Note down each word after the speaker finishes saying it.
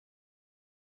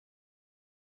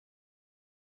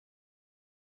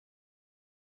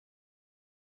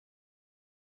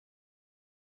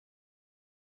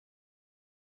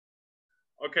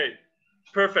Okay,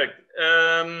 perfect.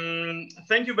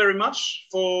 Thank you very much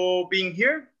for being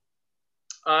here.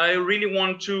 I really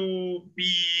want to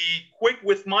be quick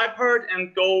with my part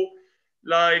and go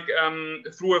like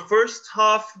through a first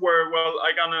half where, well,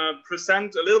 I'm gonna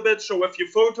present a little bit, show a few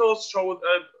photos, show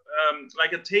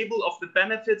like a table of the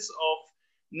benefits of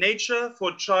nature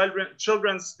for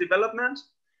children's development.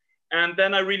 And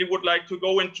then I really would like to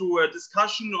go into a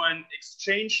discussion or an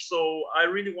exchange. So I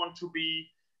really want to be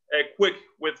quick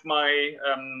with my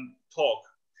talk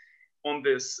on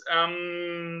this.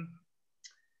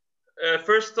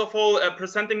 First of all,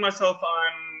 presenting myself,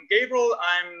 I'm Gabriel.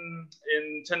 I'm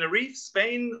in Tenerife,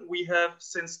 Spain. We have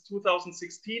since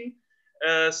 2016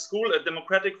 a school,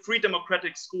 a free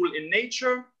democratic school in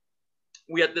nature.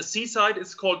 We at the seaside,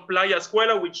 it's called Playa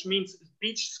Escuela, which means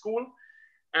beach school.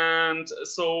 And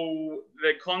so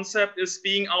the concept is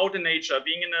being out in nature,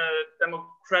 being in a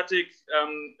democratic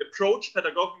approach,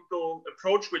 pedagogical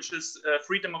approach, which is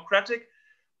free democratic,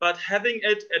 but having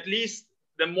it at least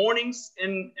the mornings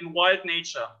in wild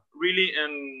nature, really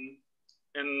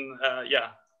in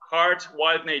hard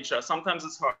wild nature. Sometimes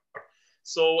it's hard.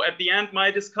 So at the end,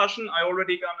 my discussion, I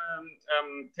already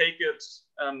gonna take it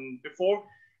before.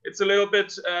 It's a little bit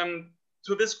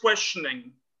to this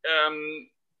questioning.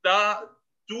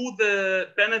 Do the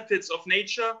benefits of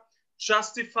nature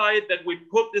justify that we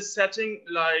put this setting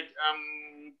like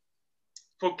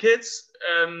for kids,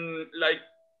 like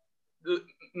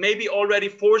maybe already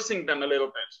forcing them a little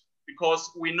bit,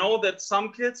 because we know that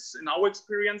some kids, in our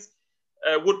experience,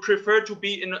 would prefer to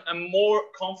be in a more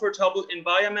comfortable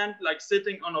environment, like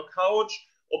sitting on a couch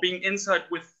or being inside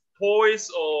with toys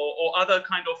or other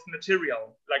kind of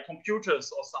material, like computers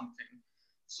or something.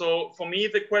 So for me,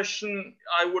 the question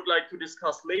I would like to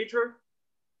discuss later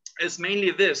is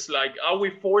mainly this, like, are we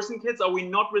forcing kids? Are we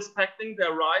not respecting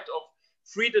their right of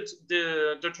free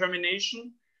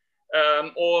determination?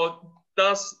 Or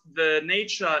does the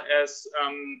nature as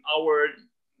our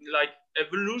like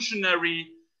evolutionary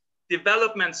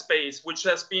development space, which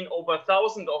has been over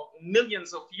thousands of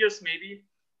millions of years maybe,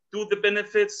 do the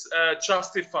benefits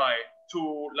justify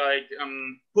to like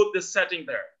put this setting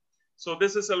there? So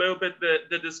this is a little bit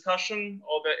the discussion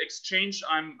or the exchange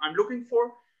I'm looking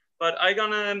for, but I'm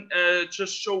gonna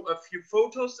just show a few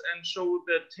photos and show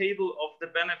the table of the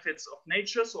benefits of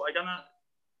nature. So I'm gonna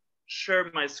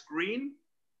share my screen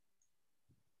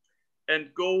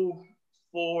and go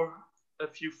for a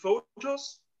few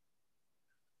photos.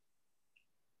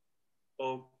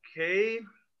 Okay.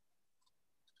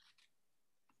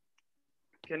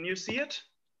 Can you see it?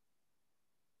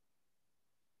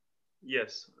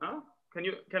 Yes.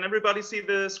 Can everybody see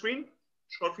the screen?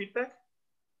 Short feedback?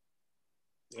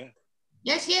 Yeah.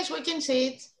 Yes, we can see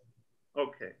it.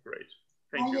 Okay, great.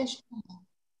 Thank you. Yes.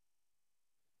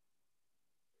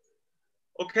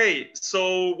 Okay,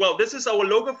 so, well, this is our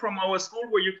logo from our school,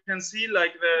 where you can see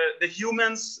like the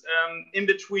humans in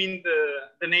between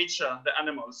the nature, the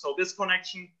animals. So this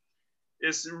connection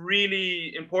is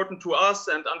really important to us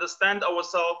and understand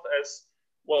ourselves as,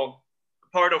 well,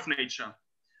 part of nature.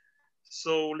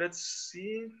 So let's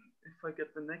see if I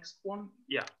get the next one.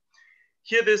 Yeah.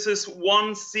 Here, this is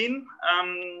one scene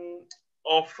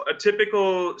of a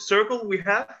typical circle we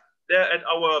have there at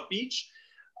our beach.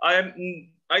 I'm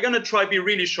gonna try be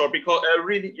really short, because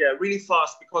really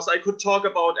fast, because I could talk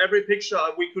about every picture.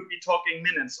 We could be talking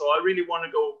minutes. So I really want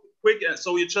to go quick. And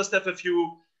so you just have a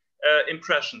few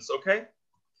impressions, okay?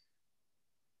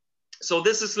 So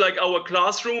this is like our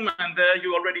classroom, and there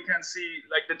you already can see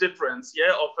like the difference,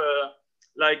 yeah, of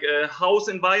like a house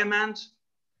environment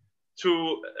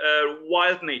to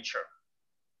wild nature.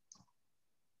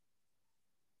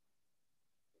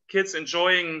 Kids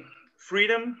enjoying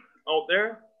freedom out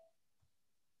there.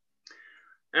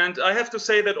 And I have to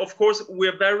say that, of course,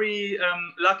 we're very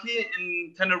lucky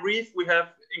in Tenerife. We have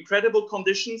incredible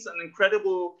conditions and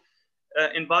incredible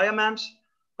environment.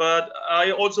 But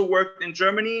I also worked in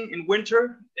Germany in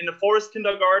winter in a forest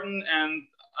kindergarten, and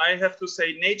I have to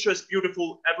say nature is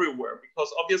beautiful everywhere,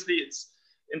 because obviously it's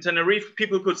in Tenerife.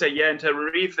 People could say, yeah, in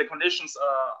Tenerife the conditions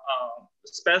are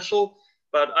special,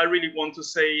 but I really want to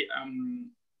say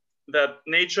that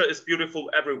nature is beautiful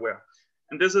everywhere.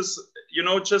 And this is, you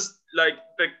know, just like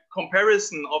the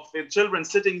comparison of the children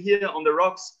sitting here on the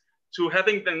rocks to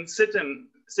having them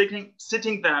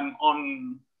sitting them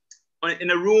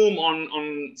in a room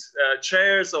on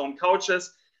chairs or on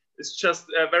couches is just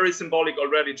very symbolic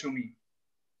already to me.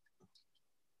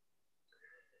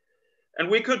 And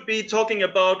we could be talking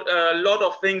about a lot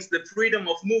of things, the freedom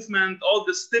of movement, all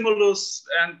the stimulus,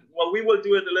 and well, we will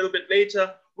do it a little bit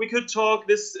later. We could talk,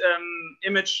 this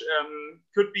image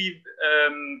could be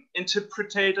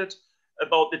interpreted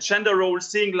about the gender role,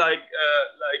 seeing like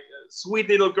a sweet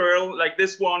little girl like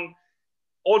this one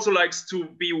also likes to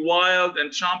be wild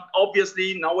and jump.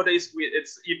 Obviously, nowadays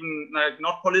it's even like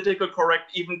not political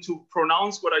correct even to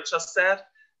pronounce what I just said,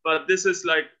 but this is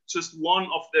like just one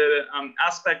of the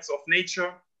aspects of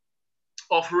nature,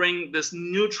 offering this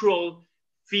neutral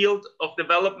field of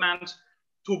development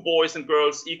to boys and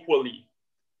girls equally.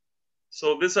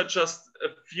 So these are just a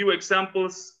few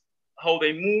examples, how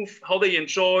they move, how they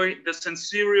enjoy the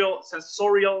sensorial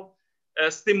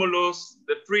stimulus,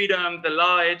 the freedom, the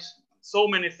light, so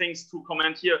many things to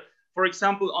comment here. For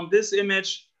example, on this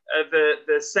image,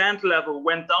 the sand level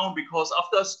went down because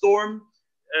after a storm,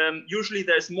 usually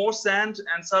there's more sand,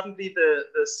 and suddenly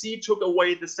the sea took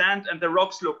away the sand and the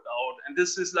rocks looked out. And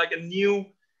this is like a new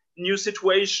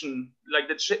situation, like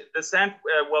the sand,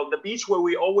 well, the beach where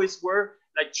we always were,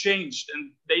 like changed,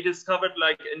 and they discovered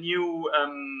like a new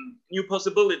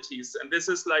possibilities. And this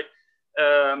is like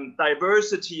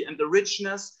diversity and the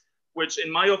richness, which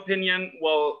in my opinion,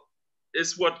 well,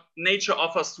 is what nature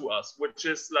offers to us, which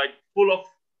is like full of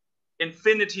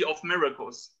infinity of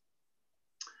miracles.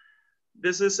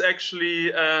 This is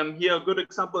actually here a good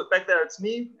example. Back there, it's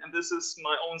me, and this is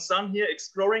my own son here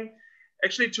exploring.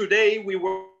 Actually, today we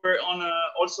were on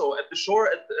also at the shore.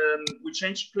 We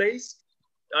changed place.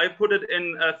 I put it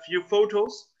in a few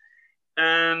photos,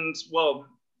 and well,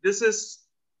 this is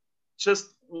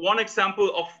just one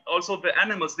example of also the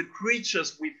animals, the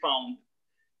creatures we found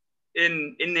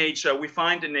in nature, we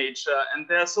find in nature, and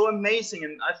they're so amazing.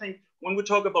 And I think when we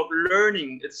talk about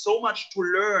learning, it's so much to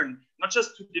learn, not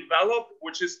just to develop,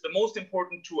 which is the most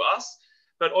important to us,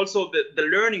 but also the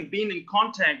learning, being in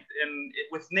contact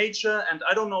with nature. And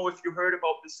I don't know if you heard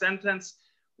about the sentence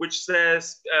which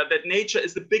says that nature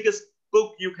is the biggest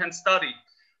book you can study.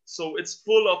 So it's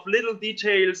full of little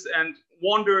details and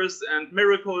wonders and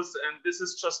miracles, and this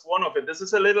is just one of it. This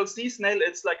is a little sea snail.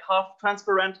 It's like half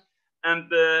transparent, and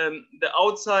the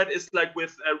outside is like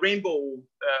with a rainbow,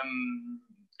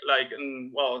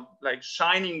 like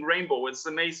shining rainbow. It's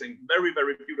amazing, very,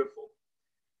 very beautiful.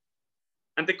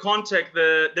 And the contact,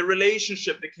 the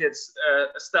relationship the kids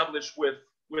establish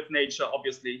with nature,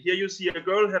 obviously. Here you see a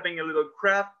girl having a little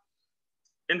crab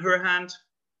in her hand.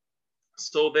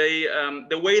 So they,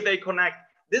 the way they connect.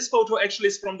 This photo actually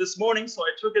is from this morning, so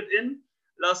I took it in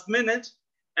last minute.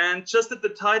 And just at the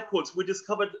tide pools, we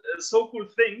discovered so cool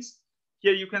things.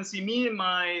 Here you can see me and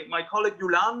my colleague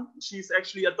Yulan. She's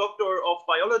actually a doctor of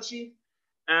biology.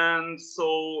 And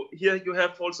so here you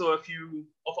have also a few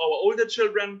of our older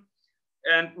children.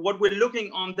 And what we're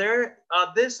looking on there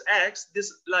are these eggs,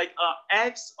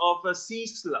 eggs of a sea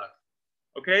slug.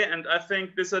 Okay, and I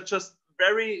think these are just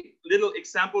very little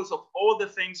examples of all the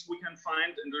things we can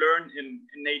find and learn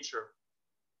in nature.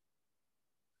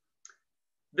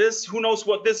 This, who knows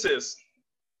what this is?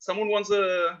 Someone knows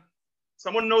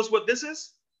what this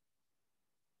is?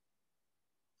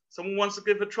 Someone wants to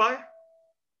give it a try?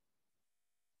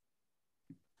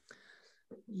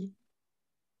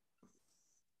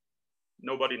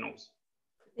 Nobody knows.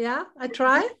 Yeah, I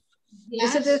try.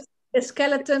 Yes. Is it a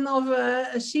skeleton of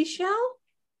a seashell?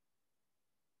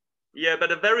 Yeah,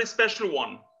 but a very special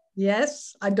one.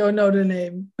 Yes, I don't know the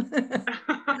name.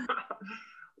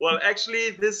 Well,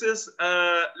 actually, this is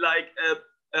like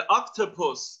an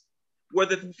octopus, where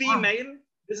the female,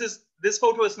 this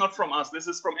photo is not from us, this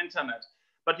is from internet.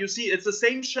 But you see, it's the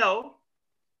same shell.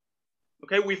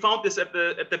 Okay, we found this at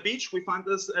the beach. We found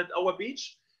this at our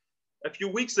beach a few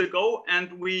weeks ago,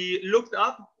 and we looked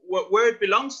up where it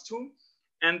belongs to.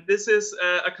 And this is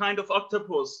a kind of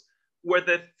octopus where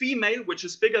the female, which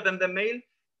is bigger than the male,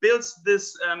 builds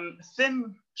this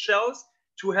thin shells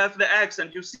to have the eggs.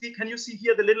 And you see, can you see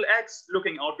here the little eggs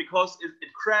looking out, because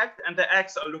it cracked and the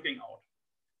eggs are looking out.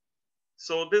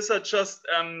 So these are just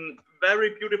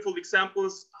very beautiful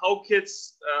examples how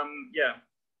kids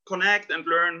connect and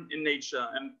learn in nature.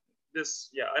 And this,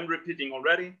 I'm repeating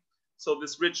already. So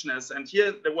this richness, and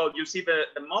here, you see the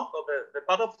moth or the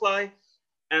butterfly,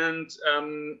 and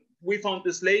we found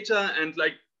this later, and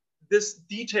like this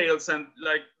details, and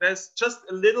like there's just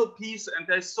a little piece, and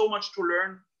there's so much to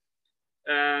learn.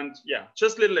 And yeah,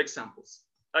 just little examples.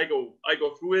 I go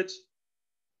through it.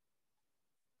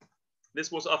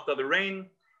 This was after the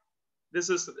rain. This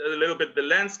is a little bit the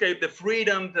landscape, the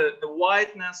freedom, the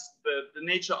wideness the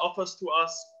nature offers to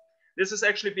us. This is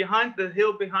actually behind, the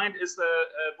hill behind is a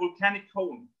volcanic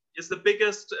cone. It's the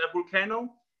biggest volcano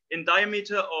in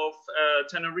diameter of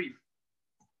Tenerife.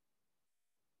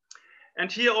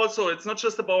 And here also, it's not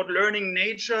just about learning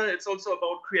nature, it's also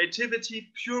about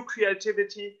creativity, pure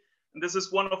creativity. And this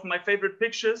is one of my favorite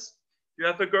pictures. You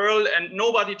have a girl and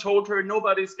nobody told her,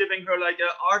 nobody's giving her like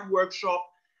an art workshop,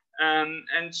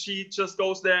 and she just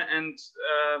goes there and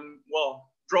well,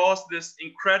 draws this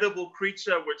incredible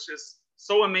creature, which is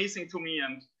so amazing to me.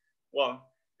 And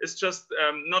well, it's just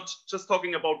not just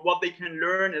talking about what they can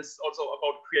learn, it's also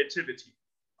about creativity.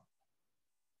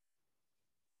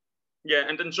 Yeah,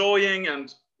 and enjoying,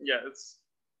 and yeah, it's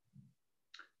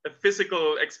a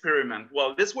physical experiment.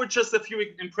 Well, these were just a few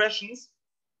impressions,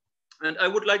 and I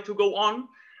would like to go on.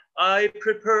 I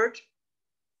prepared,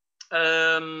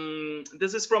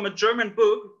 this is from a German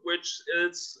book, which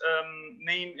its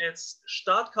name is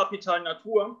Startkapital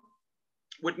Natur,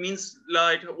 which means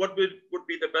like, what would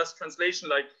be the best translation?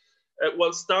 Like,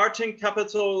 well, starting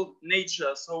capital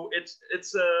nature. So it's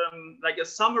like a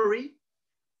summary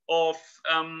of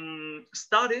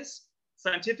studies,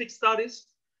 scientific studies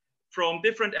from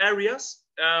different areas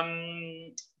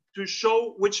to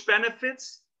show which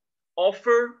benefits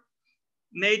offer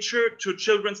nature to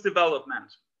children's development.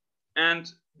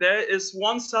 And there is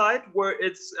one side where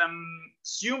it's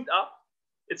summed up.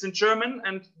 It's in German,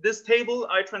 and this table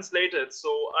I translated. So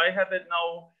I have it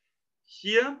now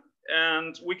here,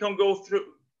 and we can go through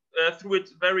it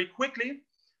very quickly.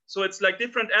 So it's like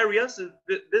different areas.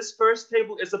 This first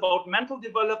table is about mental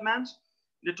development.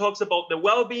 It talks about the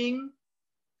well-being,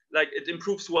 like it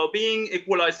improves well-being,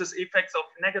 equalizes effects of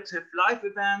negative life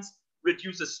events,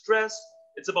 reduces stress.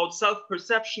 It's about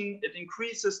self-perception. It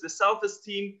increases the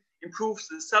self-esteem, improves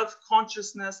the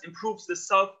self-consciousness, improves the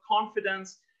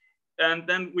self-confidence. And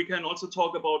then we can also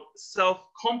talk about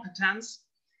self-competence,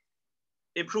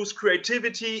 improves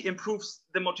creativity, improves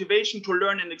the motivation to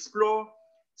learn and explore,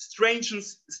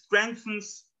 strengthens,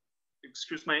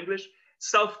 excuse my English,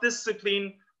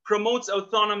 self-discipline, promotes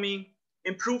autonomy,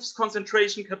 improves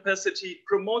concentration capacity,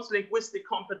 promotes linguistic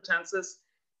competences,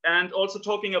 and also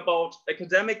talking about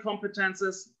academic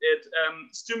competences. It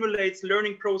stimulates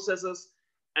learning processes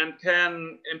and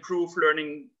can improve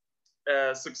learning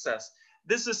success.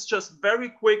 This is just very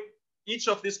quick. Each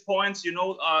of these points, you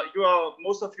know,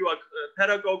 most of you are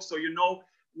pedagogues, so you know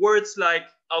words like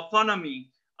autonomy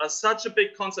are such a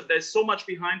big concept. There's so much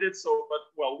behind it. So, but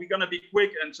well, we're gonna be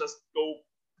quick and just go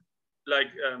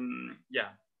like, yeah,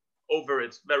 over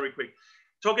it very quick.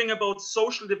 Talking about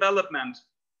social development,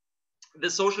 the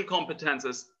social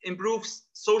competences, improves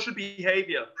social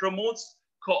behavior, promotes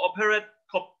cooperative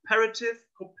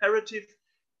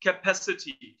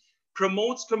capacity,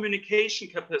 promotes communication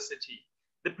capacity,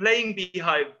 the playing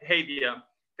behavior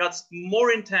gets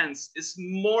more intense, is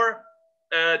more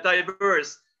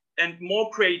diverse and more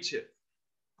creative.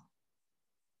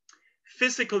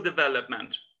 Physical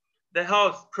development, the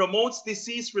health promotes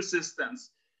disease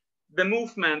resistance, the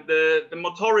movement, the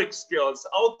motoric skills,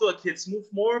 outdoor kids move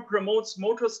more, promotes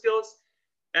motor skills,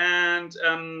 and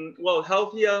well,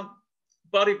 healthier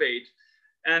body weight.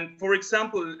 And for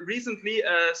example, recently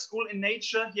a school in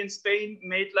nature here in Spain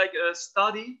made like a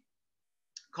study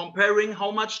comparing how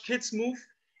much kids move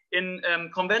in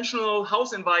conventional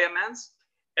house environments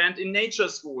and in nature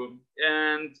school.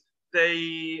 And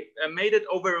they made it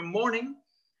over a morning.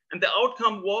 And the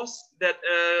outcome was that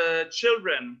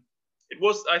children, it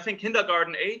was, I think,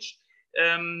 kindergarten age,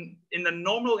 in the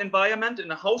normal environment,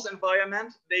 in a house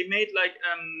environment, they made like,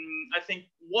 I think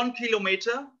 1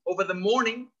 kilometer over the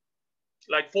morning,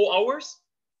 like 4 hours,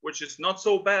 which is not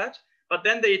so bad. But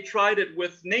then they tried it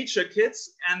with nature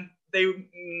kids, and they,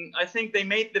 I think they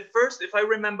made the first, if I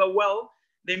remember well,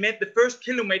 they made the first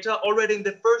kilometer already in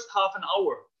the first half an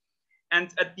hour.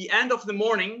 And at the end of the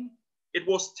morning, it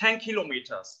was 10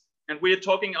 kilometers. And we're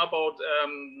talking about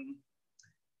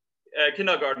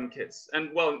kindergarten kids.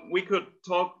 And well, we could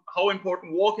talk how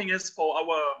important walking is for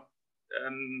our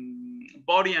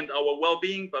body and our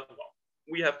well-being, but well,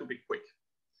 we have to be quick.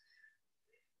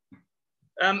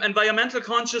 Environmental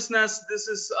consciousness, this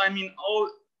is, I mean, all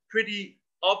pretty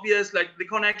obvious, like the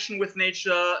connection with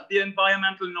nature, the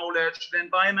environmental knowledge, the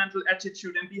environmental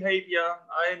attitude and behavior.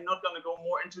 I'm not going to go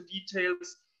more into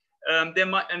details.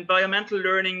 The environmental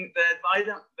learning,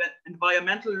 the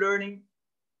environmental learning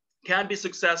can be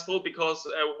successful because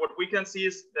what we can see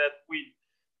is that we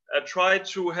try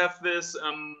to have this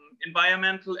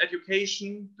environmental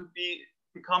education to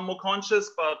become more conscious,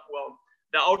 but well,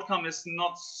 the outcome is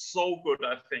not so good,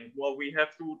 I think. Well, we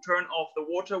have to turn off the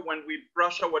water when we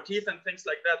brush our teeth and things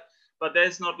like that, but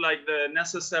there's not like the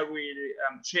necessary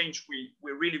change we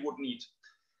really would need.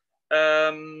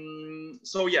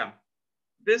 So yeah,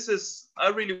 this is, I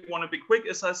really want to be quick,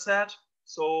 as I said.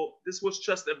 So this was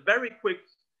just a very quick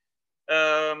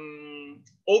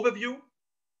overview.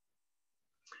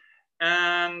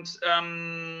 And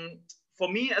for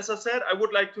me, as I said, I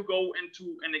would like to go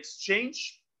into an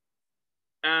exchange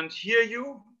and hear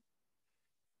you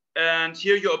and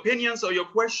hear your opinions or your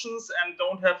questions and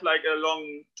don't have like a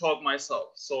long talk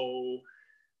myself. So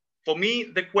for me,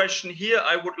 the question here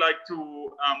I would like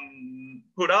to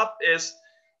put up is,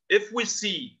 if we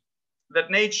see that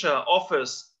nature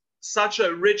offers such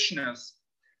a richness,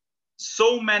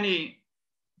 so many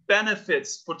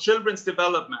benefits for children's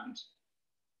development,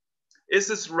 is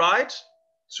this right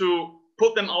to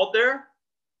put them out there?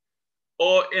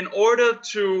 Or in order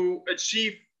to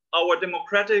achieve our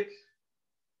democratic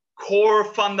core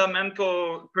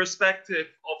fundamental perspective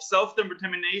of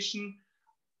self-determination,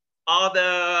 are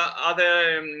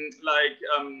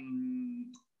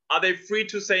they free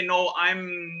to say, no, I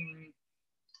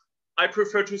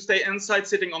prefer to stay inside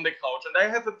sitting on the couch? And I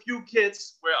have a few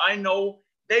kids where I know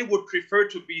they would prefer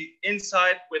to be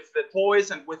inside with the toys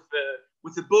and with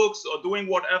the books or doing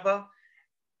whatever.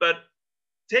 But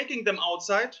taking them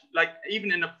outside, like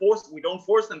even in a force, we don't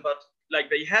force them, but like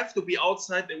they have to be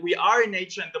outside, that we are in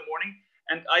nature in the morning.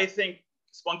 And I think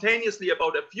spontaneously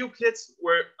about a few kids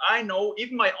where I know,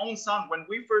 even my own son, when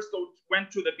we first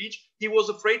went to the beach, he was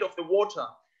afraid of the water.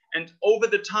 And over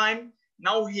the time,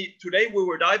 now today we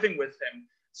were diving with him.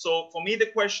 So for me, the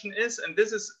question is, and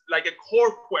this is like a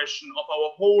core question of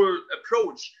our whole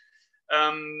approach,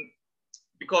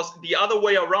 because the other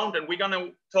way around, and we're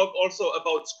gonna talk also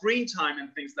about screen time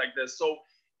and things like this. So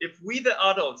if we, the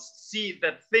adults, see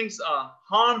that things are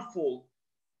harmful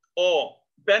or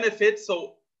benefit,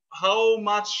 so how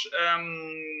much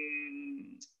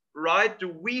right do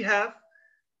we have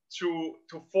to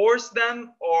force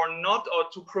them or not, or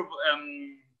to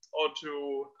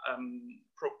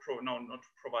not to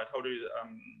provide, how do you,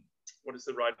 what is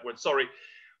the right word? Sorry.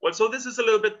 Well, so this is a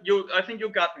little bit, I think you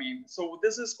got me. So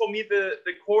this is for me the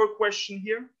core question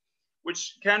here,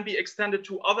 which can be extended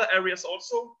to other areas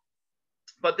also.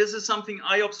 But this is something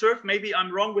I observe. Maybe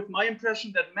I'm wrong with my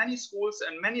impression that many schools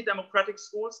and many democratic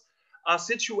schools are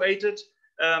situated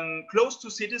close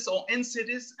to cities or in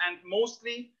cities, and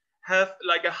mostly have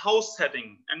like a house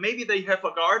setting. And maybe they have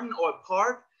a garden or a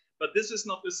park, but this is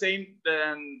not the same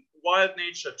than wild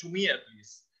nature, to me at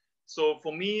least. So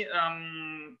for me,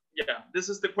 yeah, this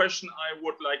is the question I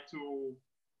would like to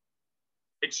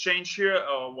exchange here.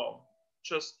 Well,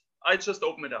 I just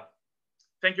open it up.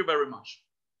 Thank you very much.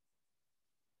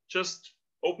 Just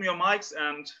open your mics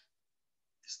and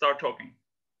start talking.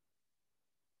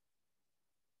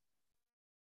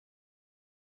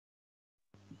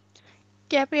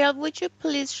 Gabriel, would you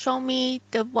please show me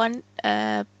the one,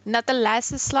 not the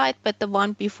last slide, but the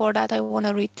one before that? I want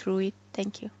to read through it.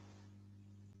 Thank you.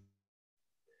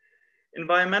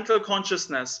 Environmental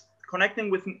consciousness,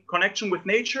 connection with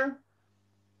nature,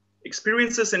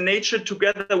 experiences in nature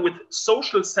together with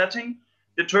social setting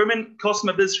determine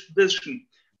cosmovision.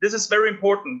 This is very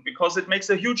important because it makes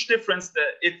a huge difference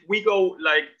that if we go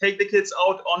like take the kids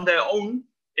out on their own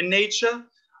in nature,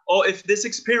 or if this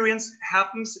experience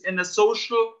happens in a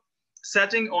social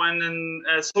setting or in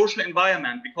a social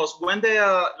environment. Because when they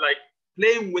are like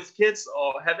playing with kids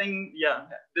or having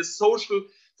this social,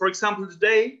 for example,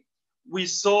 today we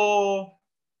saw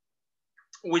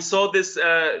this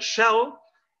shell,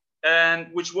 and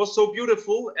which was so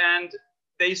beautiful, and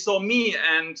they saw me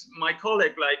and my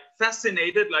colleague like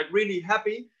fascinated, like really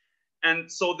happy.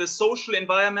 And so the social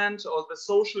environment or the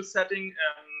social setting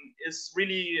is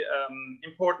really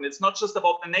important. It's not just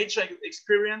about the nature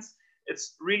experience.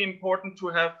 It's really important to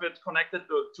have it connected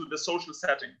to the social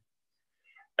setting.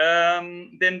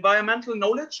 The environmental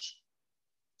knowledge.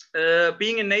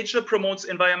 Being in nature promotes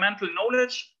environmental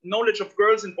knowledge. Knowledge of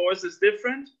girls and boys is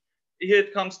different. Here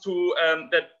it comes to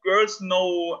that girls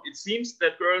know, it seems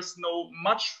that girls know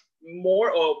much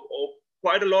more or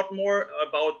quite a lot more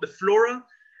about the flora,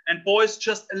 and boys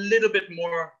just a little bit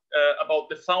more about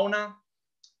the fauna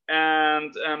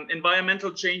and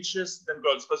environmental changes than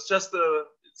girls. But just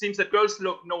it seems that girls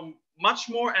know much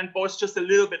more and boys just a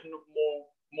little bit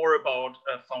more about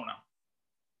fauna.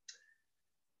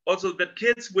 Also, that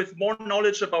kids with more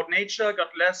knowledge about nature got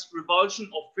less revulsion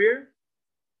or fear,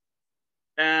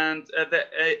 and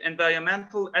the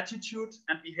environmental attitude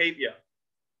and behavior.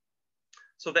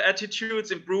 So the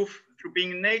attitudes improve through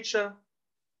being in nature.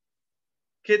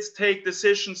 Kids take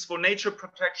decisions for nature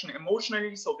protection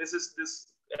emotionally. So this is this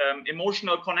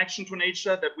emotional connection to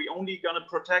nature, that we only gonna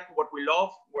protect what we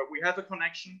love, where we have a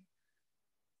connection.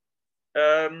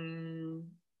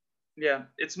 Yeah,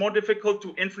 it's more difficult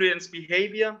to influence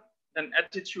behavior than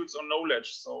attitudes or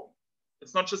knowledge. So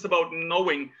it's not just about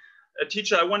knowing. A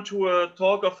teacher, I went to a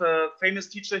talk of a famous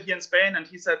teacher here in Spain, and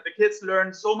he said the kids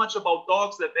learn so much about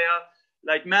dogs, that they are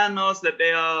like mammals, that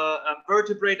they are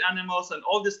vertebrate animals and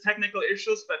all these technical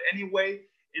issues. But anyway,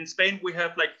 in Spain, we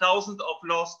have like thousands of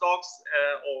lost dogs,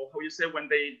 or how you say, when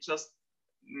they just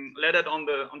let it on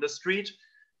the street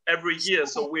every year.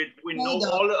 So we know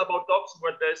all about dogs,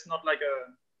 but there's not like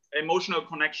a emotional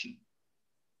connection.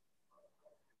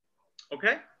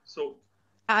 Okay, so.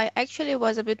 I actually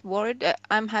was a bit worried.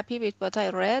 I'm happy with what I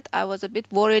read. I was a bit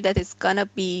worried that it's gonna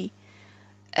be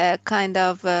a kind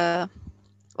of,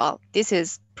 well, this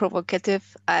is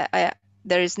provocative.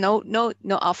 There is no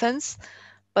offense,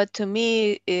 but to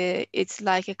me, it's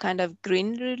like a kind of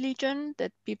green religion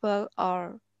that people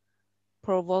are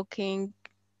provoking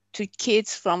to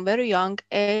kids from very young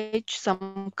age,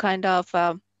 some kind of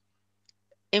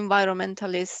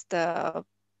environmentalist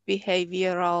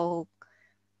behavioral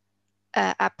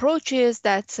approaches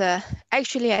that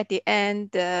actually at the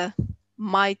end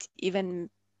might even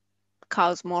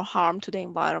cause more harm to the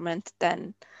environment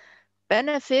than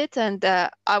benefit. And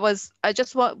I was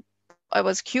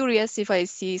curious if I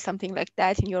see something like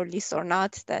that in your list or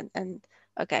not. And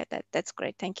okay, that's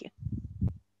great. Thank you.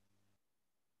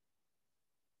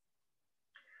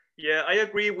 Yeah, I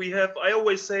agree. I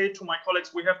always say to my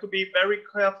colleagues, we have to be very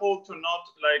careful to not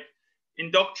like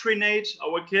indoctrinate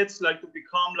our kids, like to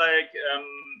become like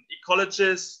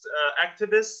ecologist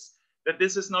activists, that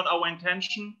this is not our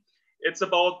intention. It's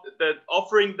about that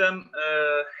offering them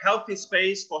a healthy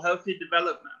space for healthy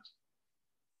development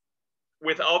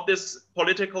without this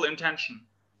political intention.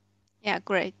 Yeah,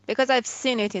 great. Because I've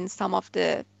seen it in some of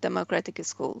the democratic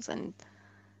schools, and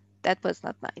that was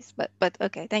not nice. But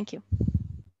okay, thank you.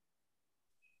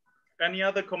 Any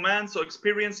other comments or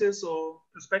experiences or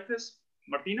perspectives?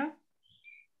 Martina?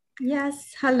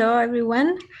 Yes, hello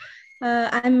everyone.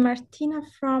 I'm Martina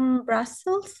from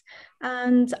Brussels,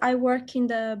 and I work in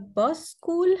the BOS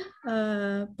school.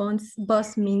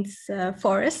 BOS means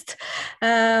forest.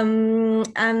 So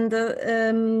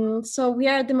we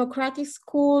are a democratic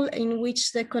school in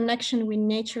which the connection with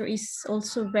nature is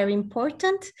also very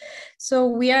important. So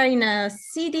we are in a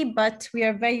city, but we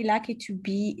are very lucky to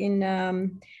be in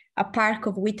a park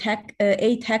of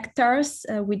 8 hectares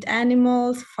with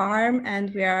animals, farm,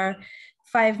 and we are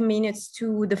 5 minutes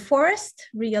to the forest,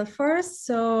 real forest.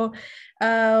 So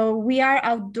we are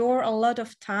outdoor a lot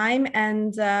of time,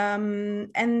 and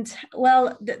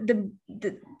well,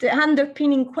 the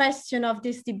underpinning question of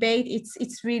this debate,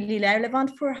 it's really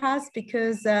relevant for us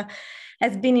because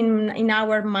has been in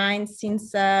our mind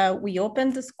since we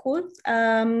opened the school.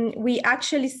 We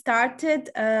actually started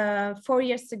 4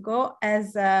 years ago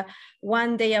as a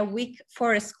 1 day a week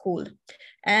forest school.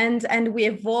 And we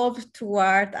evolved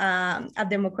toward a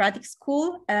democratic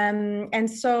school. And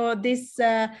so this,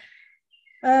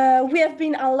 we have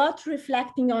been a lot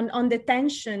reflecting on the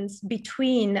tensions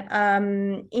between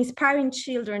inspiring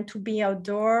children to be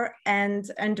outdoor and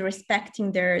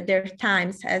respecting their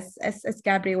times, as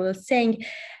Gabriel was saying.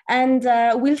 And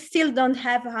we still don't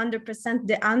have 100%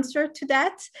 the answer to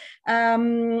that.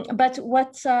 But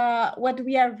what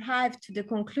we arrived to the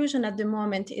conclusion at the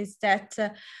moment is that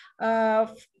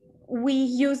we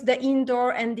use the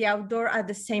indoor and the outdoor at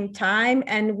the same time,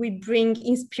 and we bring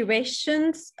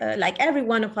inspirations, like every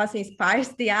one of us inspires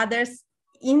the others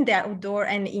in the outdoor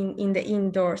and in the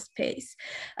indoor space.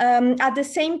 At the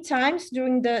same time,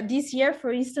 during this year,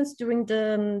 for instance, during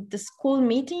the school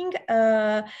meeting,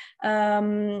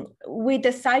 we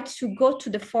decide to go to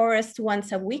the forest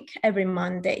once a week, every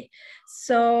Monday.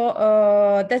 So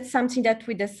that's something that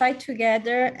we decide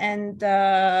together,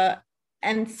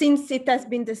 and since it has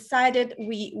been decided,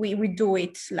 we do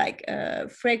it like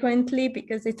frequently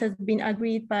because it has been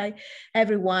agreed by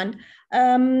everyone.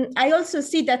 I also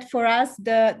see that for us,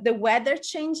 the weather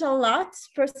changed a lot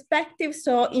perspective.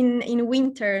 So in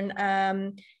winter,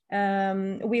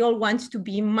 we all want to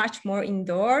be much more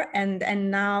indoor, and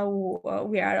now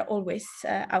we are always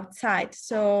outside.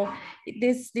 So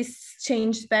this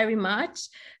changed very much,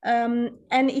 and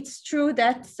it's true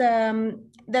that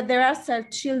that there are some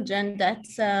children that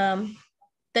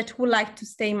would like to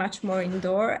stay much more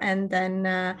indoor, and then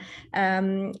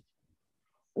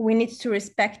we need to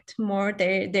respect more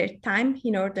their time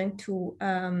in order to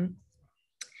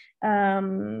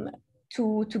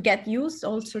get used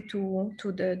also to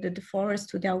the forest,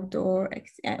 to the outdoor,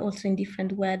 also in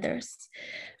different weathers.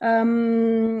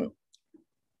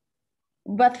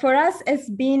 But for us, it's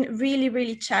been really,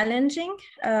 really challenging.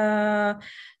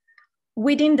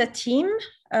 within the team,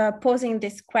 posing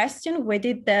this question with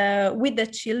the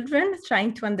children,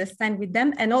 trying to understand with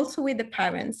them, and also with the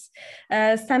parents.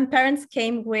 Some parents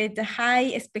came with a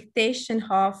high expectation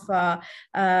of,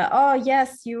 oh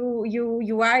yes,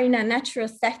 you are in a natural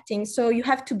setting, so you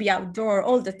have to be outdoor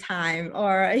all the time,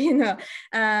 or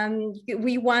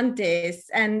we want this,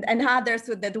 and others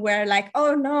that were like,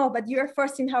 oh no, but you're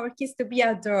forcing our kids to be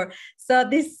outdoor. So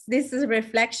this is a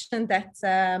reflection that.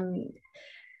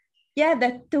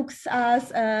 That took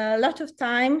us a lot of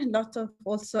time, a lot of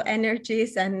also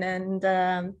energies, and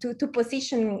to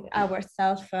position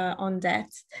ourselves on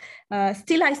that. I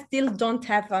still don't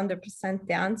have 100%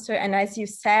 the answer. And as you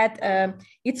said,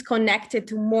 it's connected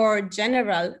to more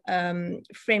general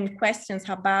framed questions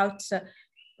about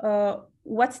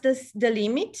what's the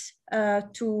limit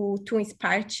to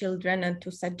inspire children and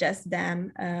to suggest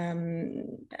them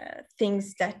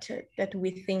things that we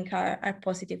think are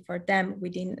positive for them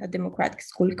within a democratic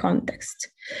school context.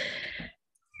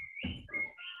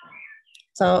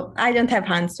 So I don't have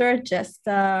answer, just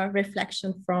a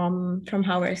reflection from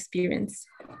our experience.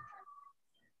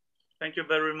 Thank you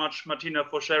very much, Martina,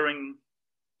 for sharing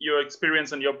your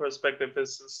experience and your perspective.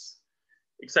 This is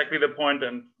exactly the point,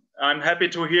 and I'm happy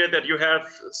to hear that you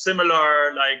have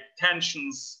similar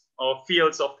tensions or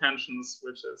fields of tensions,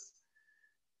 which is,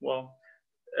 well,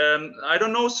 I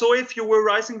don't know, so if you were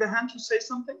raising the hand to say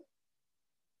something?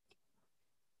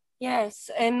 Yes,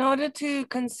 in order to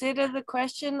consider the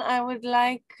question, I would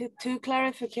like 2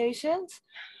 clarifications.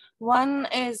 One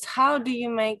is, how do you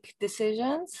make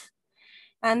decisions?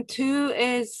 And 2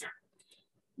 is,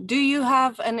 do you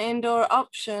have an indoor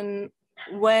option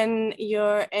when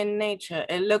you're in nature?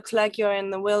 It looks like you're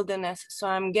in the wilderness, so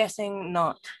I'm guessing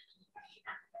not.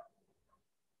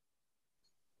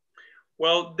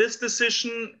 Well, this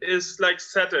decision is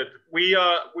set it. We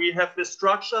have this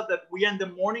structure that we are in the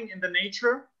morning in the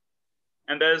nature,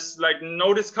 and there's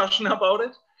no discussion about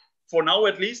it. For now,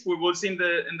 at least, we will see in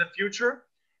the future.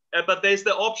 But there's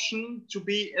the option to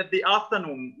be at the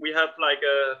afternoon. We have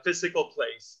a physical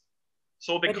place.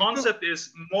 So the concept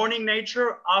is morning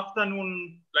nature,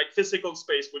 afternoon physical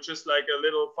space, which is a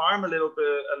little farm, a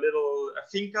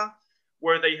finca,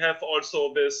 where they have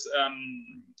also this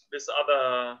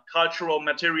other cultural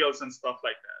materials and stuff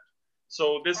like that.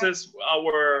 So this is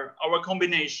our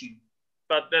combination,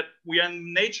 but that we are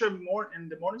in nature more in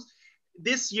the mornings.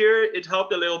 This year it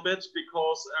helped a little bit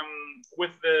because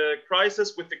with the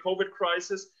crisis, with the COVID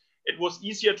crisis, it was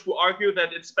easier to argue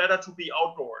that it's better to be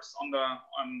outdoors on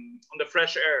the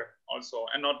fresh air also,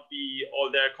 and not be all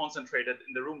there concentrated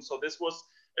in the room. So this was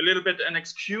a little bit an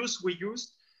excuse we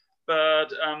used,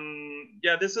 but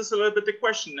this is a little bit the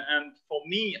question. And for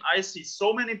me, I see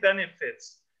so many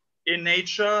benefits in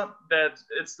nature that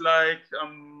it's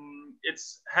it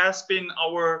has been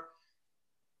our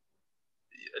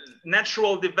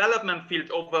natural development field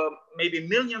over maybe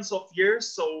millions of years.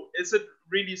 So is it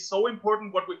really so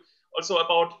important what we also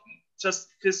about just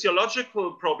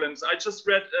physiological problems? I just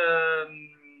read an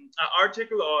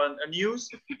article or a news.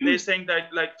 They're saying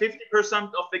that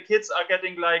 50% of the kids are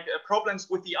getting problems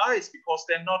with the eyes because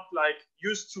they're not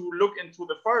used to look into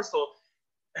the forest. So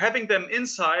having them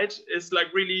inside is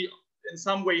really in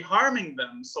some way harming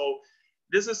them. So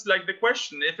this is the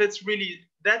question, if it's really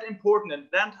that important and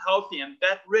that healthy and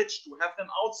that rich to have them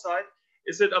outside,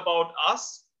 is it about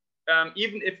us,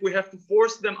 even if we have to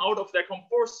force them out of their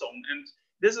comfort zone? And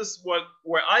this is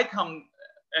where I come,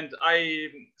 and I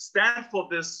stand for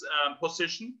this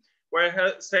position, where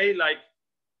I say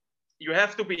you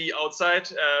have to be outside,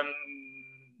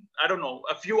 I don't know,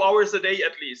 a few hours a day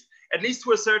at least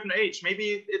to a certain age.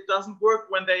 Maybe it doesn't work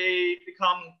when they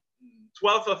become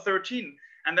 12 or 13,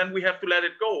 and then we have to let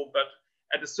it go. But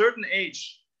at a certain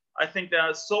age, I think there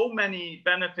are so many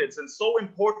benefits and so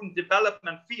important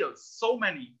development fields, so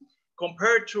many,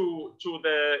 compared to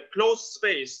the closed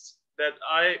space, that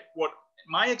what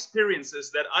my experience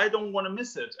is that I don't want to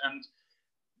miss it. And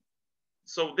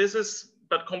so this is,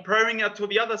 but comparing it to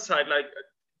the other side,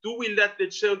 do we let the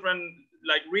children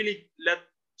really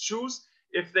choose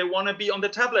if they want to be on the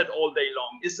tablet all day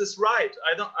long? Is this right?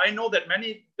 I know that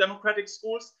many democratic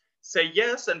schools say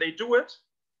yes, and they do it.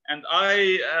 And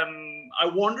I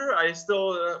wonder,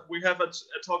 we have a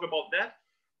talk about that.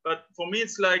 But for me,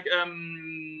 it's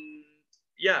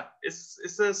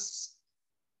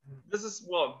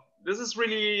this is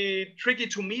really tricky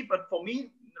to me. But for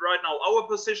me right now, our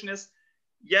position is,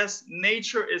 yes,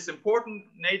 nature is important.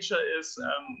 Nature is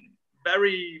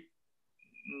very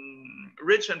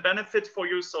rich and benefit for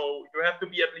you. So you have to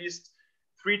be at least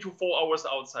 3 to 4 hours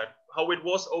outside, how it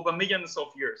was over millions of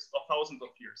years or thousands of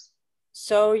years.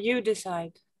 So you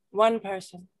decide, one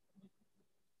person.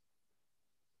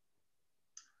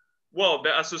 Well,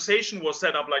 the association was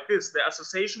set up like this. The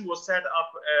association was set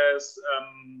up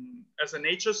as a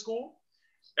nature school,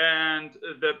 and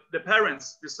the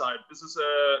parents decide. This is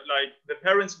like the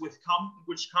parents which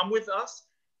come with us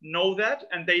know that,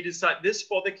 and they decide this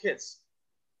for the kids.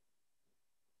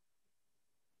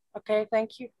 Okay,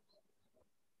 thank you.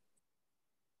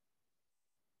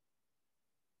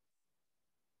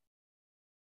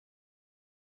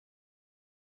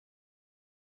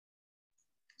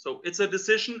 So it's a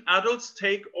decision adults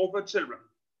take over children.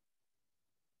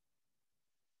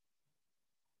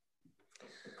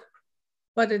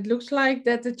 But it looks like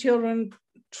that the children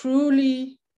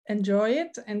truly enjoy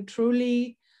it and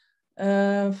truly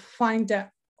find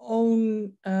their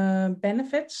own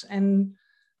benefits, and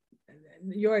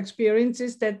your experience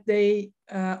is that they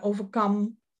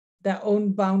overcome their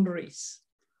own boundaries.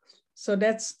 So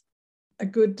that's a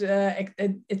good,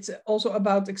 it's also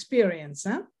about experience,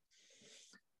 huh?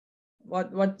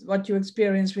 What you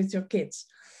experience with your kids.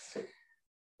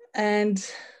 And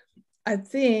I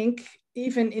think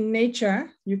even in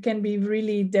nature, you can be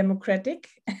really democratic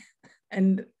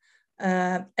and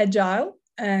agile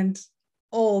and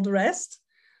all the rest.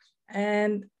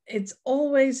 And it's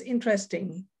always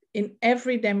interesting in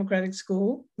every democratic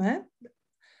school.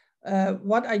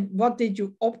 What did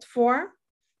you opt for,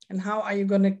 and how are you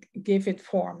going to give it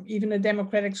form? Even a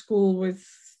democratic school with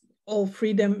all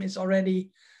freedom is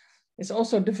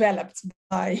also developed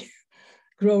by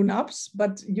grown-ups,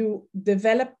 but you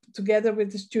develop together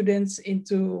with the students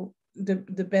into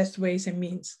the best ways and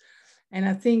means. And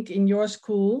I think in your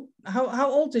school, how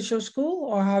old is your school,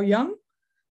 or how young?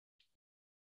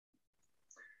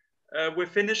 We're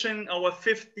finishing our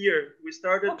 5th year. We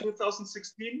started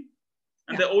 2016,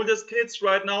 and the oldest kids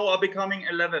right now are becoming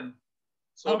 11.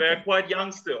 So they're quite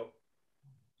young still.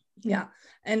 Yeah.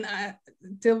 And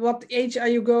till what age are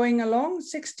you going along?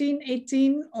 16,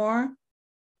 18, or?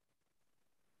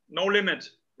 No limit,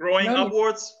 growing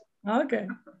upwards. Okay,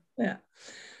 yeah.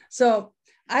 So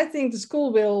I think the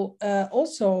school will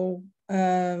also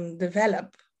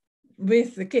develop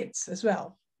with the kids as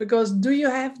well. Because do you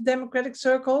have democratic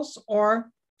circles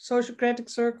or sociocratic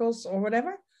circles or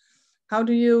whatever? How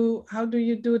do you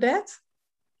do that?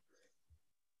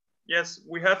 Yes,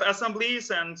 we have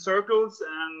assemblies and circles,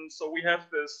 and so we have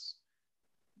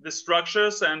the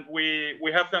structures, and we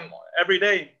have them every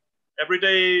day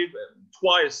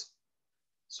twice.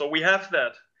 So we have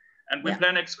that, and we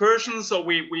plan excursions. So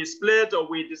we split, or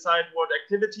we decide what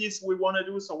activities we want to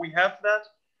do. So we have that,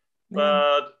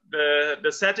 but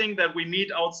the setting that we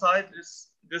meet outside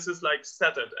is like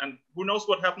set it, and who knows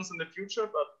what happens in the future.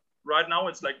 But right now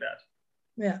it's like that.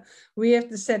 Yeah, we have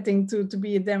the setting to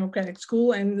be a democratic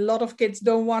school, and a lot of kids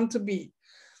don't want to be.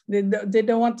 They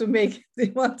don't want to make.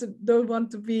 Don't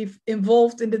want to be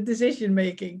involved in the decision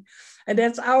making, and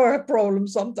that's our problem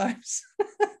sometimes.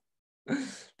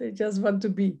 They just want to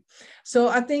be. So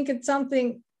I think it's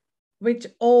something which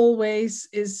always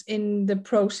is in the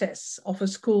process of a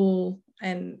school,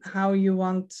 and how you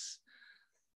want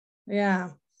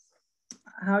to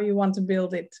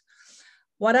build it.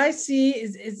 What I see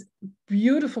is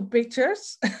beautiful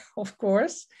pictures, of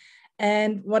course,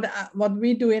 and what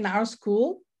we do in our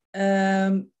school,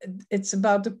 it's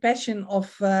about the passion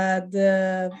of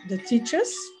the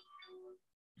teachers.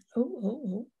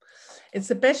 It's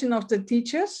the passion of the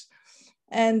teachers,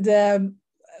 and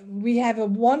we have a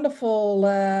wonderful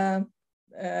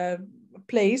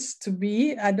place to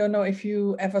be. I don't know if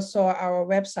you ever saw our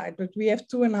website, but we have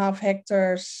 2.5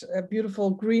 hectares, beautiful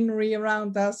greenery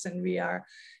around us, and we are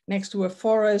next to a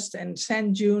forest and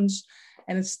sand dunes,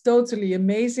 and it's totally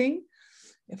amazing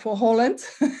for Holland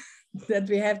that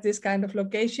we have this kind of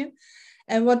location.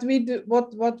 And what we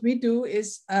do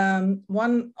is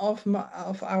one of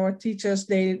our teachers,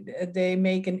 they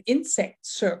make an insect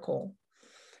circle,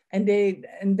 and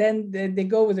then they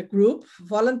go with a group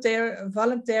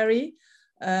voluntary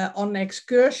on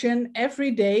excursion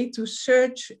every day to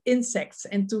search insects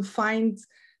and to find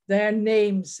their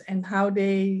names and how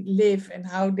they live and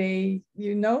how they,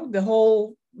 the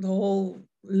whole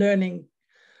learning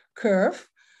curve.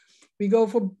 We go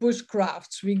for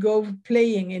bushcrafts. We go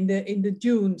playing in the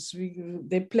dunes.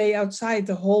 They play outside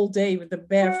the whole day with the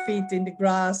bare feet in the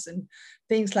grass and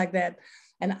things like that.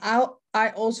 And I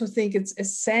also think it's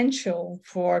essential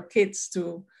for kids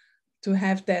to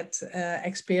have that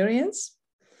experience.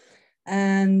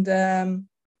 And a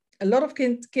lot of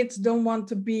kids don't want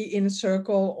to be in a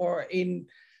circle or in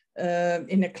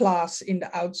a class in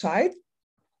the outside.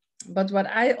 But what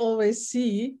I always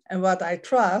see and what I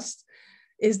trust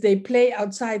is they play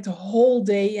outside the whole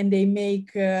day, and they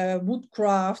make wood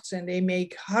crafts, and they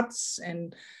make huts,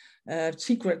 and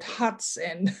secret huts,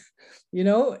 and you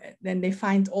know, then they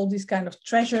find all these kind of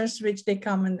treasures which they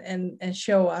come and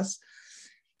show us.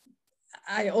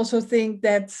 I also think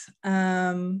that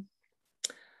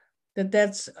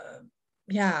that's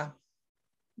yeah,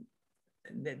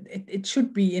 it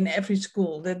should be in every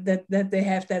school that they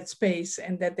have that space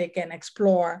and that they can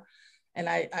explore. And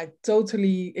I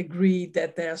totally agree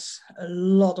that there's a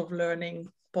lot of learning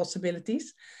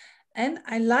possibilities. And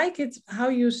I like it how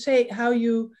you say, how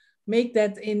you make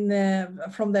that in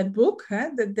from that book, huh?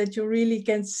 that you really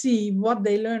can see what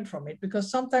they learn from it, because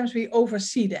sometimes we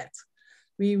oversee that.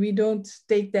 We don't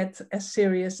take that as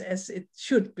serious as it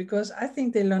should, because I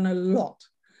think they learn a lot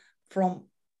from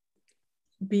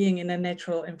being in a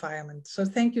natural environment. So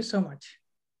thank you so much.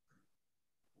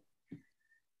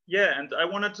 Yeah, and I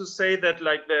wanted to say that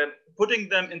like putting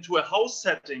them into a house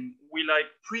setting, we like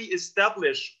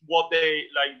pre-establish what they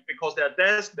like, because there are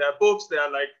desks, there are books, there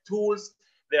are like tools,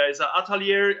 there is an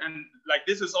atelier, and like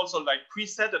this is also like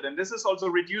preset, and this is also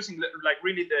reducing like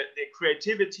really the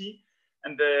creativity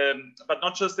and but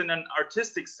not just in an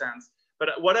artistic sense.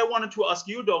 But what I wanted to ask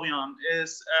you, Dorian,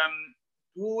 is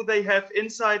do they have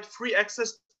inside free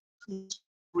access to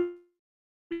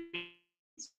screens?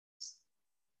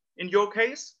 In your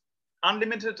case,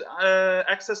 unlimited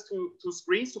access to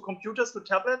screens, to computers, to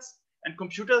tablets, and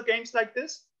computer games like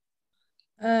this?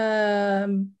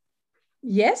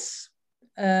 Yes,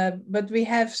 but we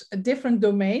have different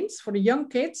domains for the young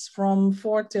kids from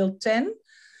 4 till 10.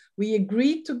 We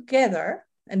agreed together,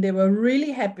 and they were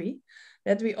really happy,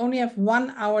 that we only have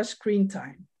 1 hour screen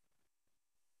time.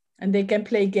 And they can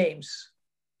play games.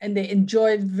 And they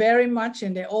enjoy it very much,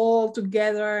 and they're all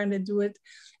together and they do it.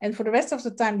 And for the rest of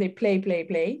the time, they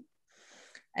play.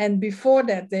 And before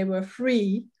that, they were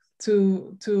free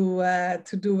to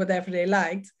do whatever they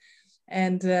liked.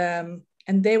 And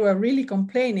they were really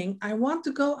complaining, I want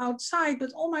to go outside,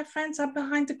 but all my friends are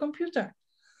behind the computer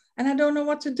and I don't know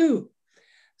what to do.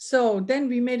 So then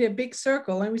we made a big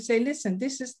circle and we say, listen,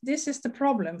 this is the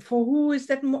problem. For who is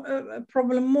that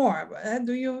problem more?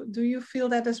 Do you feel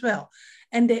that as well?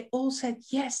 And they all said,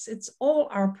 yes, it's all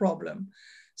our problem.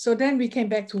 So then we came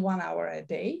back to 1 hour a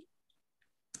day.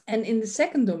 And in the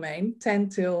second domain, 10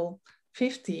 till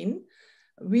 15,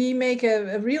 we make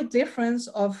a real difference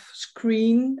of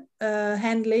screen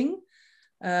handling,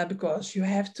 because you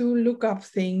have to look up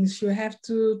things, you have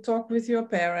to talk with your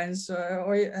parents,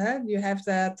 or you have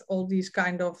all these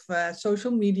kind of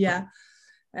social media.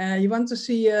 You want to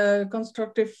see a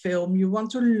constructive film, you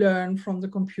want to learn from the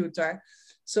computer.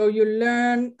 So you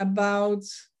learn about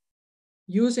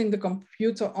using the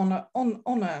computer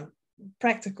on a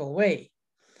practical way,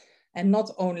 and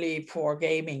not only for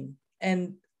gaming.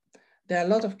 And there are a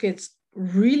lot of kids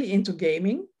really into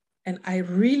gaming, and I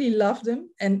really love them.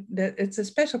 And it's a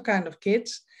special kind of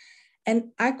kids.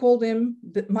 And I call them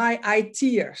my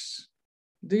ITers.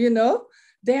 Do you know?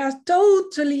 They are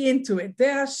totally into it. They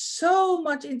are so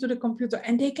much into the computer,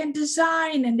 and they can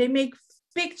design and they make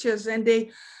pictures, and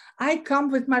I come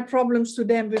with my problems to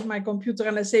them with my computer,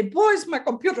 and I say, boys, my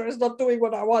computer is not doing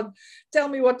what I want. Tell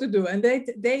me what to do. And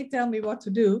they tell me what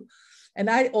to do. And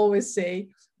I always say,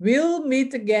 we'll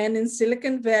meet again in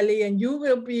Silicon Valley, and you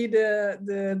will be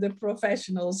the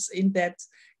professionals in that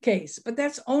case. But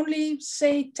that's only,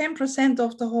 say, 10%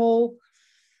 of the whole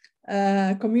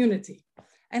community.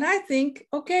 And I think,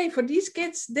 okay, for these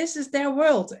kids, this is their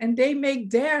world, and they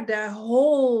make their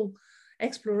whole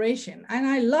exploration, and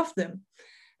I love them.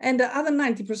 And the other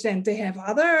 90%, they have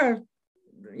other,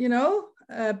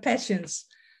 passions.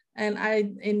 And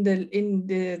in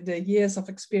the years of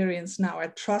experience now, I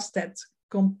trust that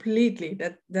completely,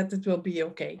 that it will be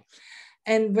okay.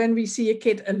 And when we see a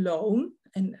kid alone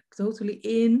and totally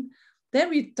in, then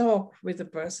we talk with the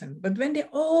person. But when they're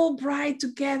all bright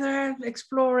together,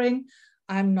 exploring,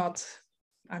 I'm not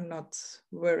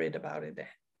worried about it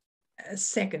a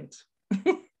second.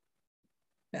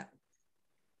 Yeah.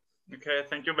 Okay,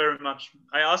 thank you very much.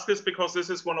 I ask this because this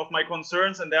is one of my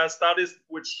concerns, and there are studies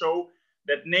which show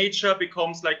that nature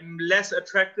becomes like less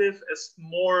attractive as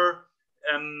more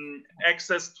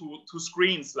access to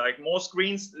screens, like more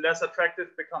screens, less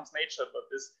attractive becomes nature. But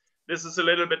this is a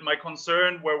little bit my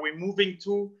concern, where we're moving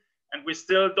to, and we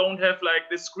still don't have like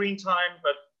this screen time,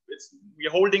 but we're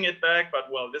holding it back.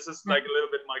 But well, this is like a little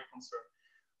bit my concern.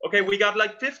 Okay, we got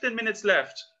like 15 minutes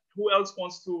left. Who else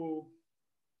wants to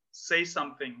say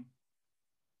something?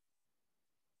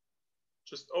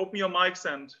 Just open your mics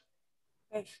and.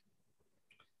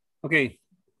 Okay,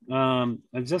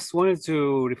 I just wanted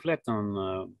to reflect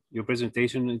on your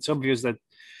presentation. It's obvious that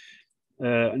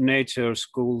nature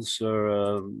schools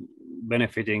are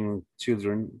benefiting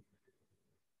children.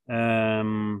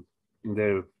 in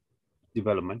their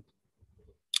development.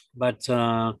 But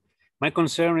my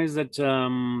concern is that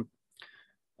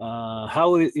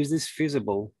how is this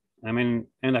feasible? I mean,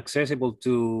 and accessible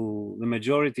to the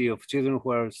majority of children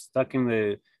who are stuck in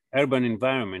the urban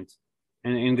environment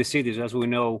and in the cities, as we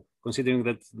know, considering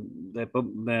that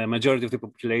the majority of the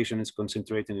population is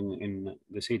concentrated in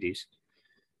the cities.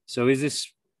 So is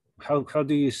this, how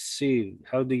do you see,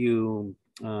 how do you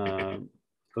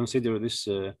consider this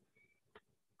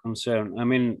concern? I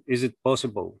mean, is it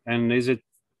possible? And is it,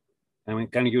 I mean,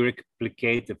 can you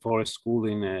replicate the forest school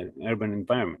in an urban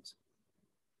environment?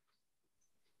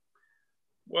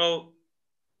 Well,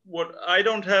 what I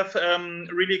don't have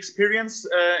really experience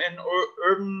in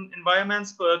urban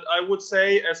environments, but I would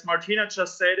say, as Martina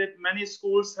just said it, many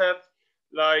schools have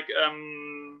like,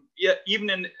 yeah, even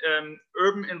in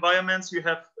urban environments, you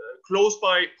have close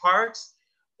by parks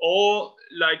or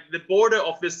like the border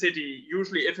of the city.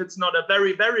 Usually if it's not a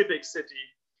very, very big city,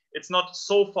 it's not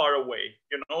so far away,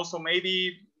 you know, so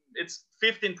maybe it's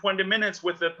 15, 20 minutes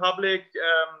with the public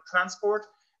transport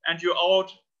and you're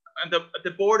out at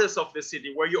the borders of the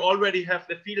city where you already have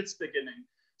the fields beginning.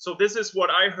 So this is what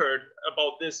I heard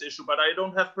about this issue, but I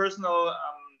don't have personal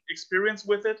experience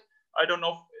with it. I don't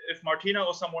know if Martina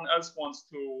or someone else wants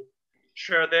to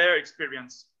share their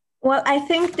experience. Well, I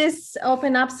think this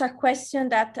opens up a question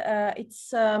that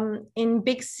it's in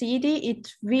big city,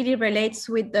 it really relates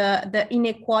with the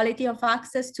inequality of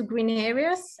access to green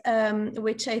areas,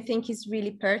 which I think is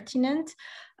really pertinent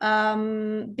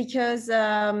because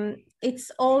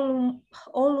it's almost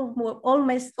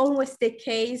always the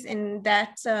case in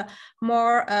that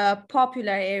more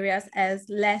popular areas has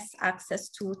less access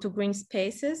to green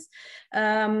spaces.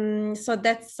 So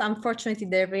that's unfortunately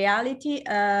the reality.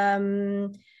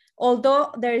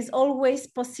 Although there is always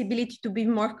possibility to be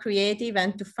more creative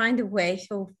and to find a way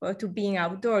to being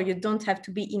outdoor. You don't have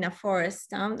to be in a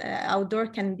forest. Outdoor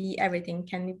can be everything,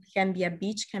 can be a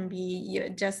beach, can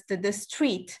be just the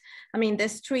street. I mean, the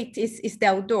street is the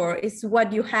outdoor, it's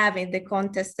what you have in the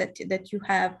context that you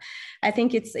have. I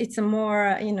think it's a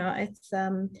more, you know, it's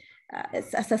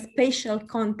as a spatial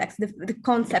context. The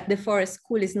concept, the forest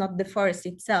school is not the forest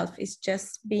itself, it's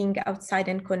just being outside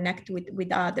and connect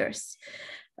with others.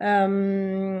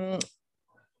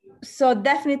 So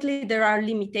definitely there are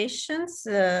limitations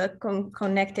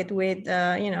connected with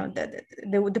you know,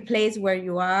 the place where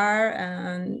you are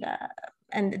and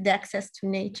the access to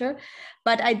nature,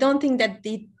 but I don't think that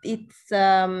it's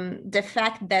the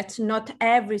fact that not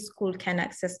every school can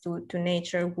access to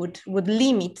nature would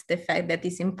limit the fact that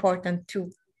it's important to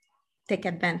take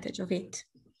advantage of it.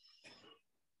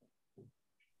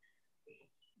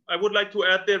 I would like to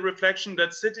add the reflection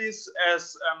that cities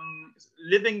as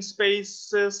living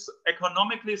spaces,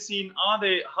 economically seen,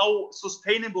 how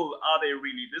sustainable are they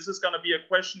really? This is going to be a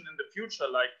question in the future.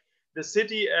 Like the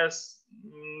city as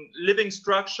living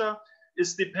structure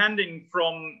is depending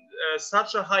from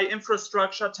such a high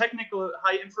infrastructure, technical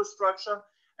high infrastructure.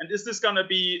 And is this going to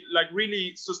be like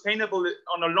really sustainable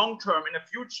on a long term in the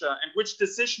future? And which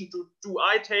decision do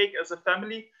I take as a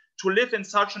family to live in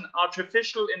such an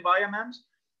artificial environment?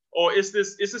 Or is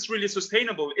this really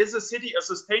sustainable? Is a city a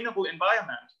sustainable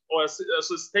environment or a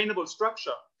sustainable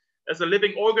structure as a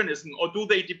living organism? Or do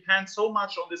they depend so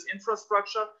much on this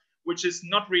infrastructure, which is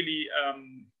not really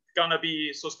gonna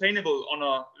be sustainable on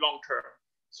a long term?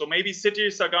 So maybe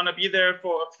cities are gonna be there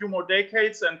for a few more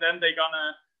decades and then they're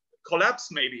gonna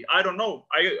collapse maybe. I don't know.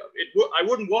 I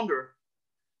wouldn't wonder.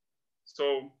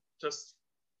 So just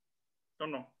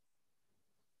don't know.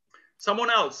 Someone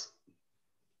else.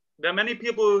 There are many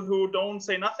people who don't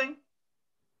say nothing.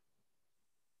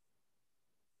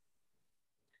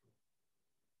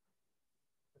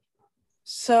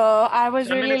 So I was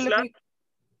really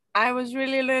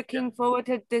looking forward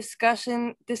to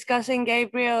discussing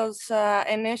Gabriel's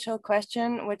initial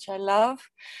question, which I love.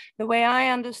 The way I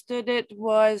understood it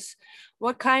was,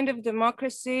 what kind of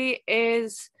democracy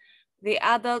is the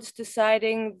adults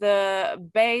deciding the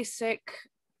basic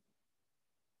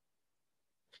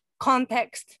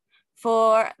context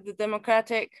for the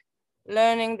democratic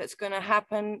learning that's going to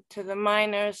happen to the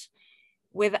minors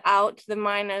without the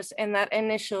minors in that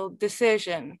initial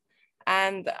decision?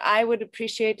 And I would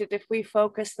appreciate it if we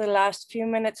focus the last few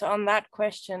minutes on that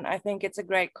question. I think it's a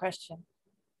great question.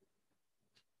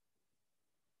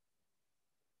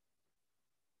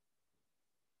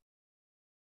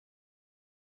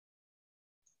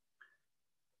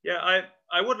 Yeah,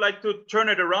 I would like to turn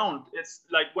it around. It's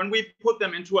like when we put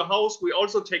them into a house, we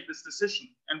also take this decision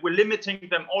and we're limiting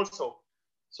them also.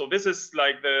 So this is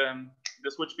like the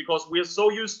switch, because we are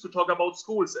so used to talk about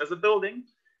schools as a building.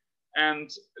 And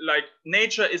like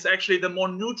nature is actually the more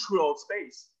neutral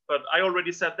space. But I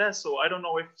already said that, so I don't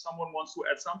know if someone wants to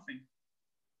add something.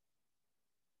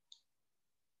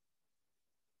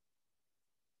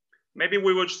 Maybe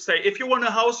we would say, if you want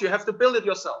a house, you have to build it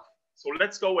yourself. So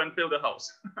let's go and build a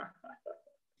house.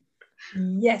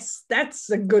 Yes, that's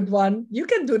a good one. You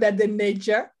can do that in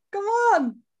nature. Come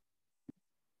on.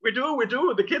 We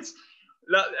do. The kids,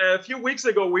 a few weeks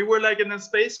ago, we were like in a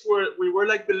space where we were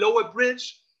like below a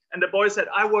bridge, and the boy said,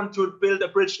 I want to build a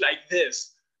bridge like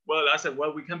this. Well, I said,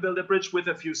 well, we can build a bridge with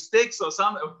a few sticks or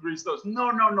some bridge stones. No,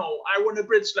 I want a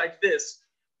bridge like this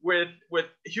with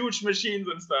huge machines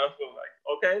and stuff. We're like,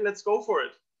 okay, let's go for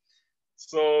it.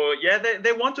 So yeah,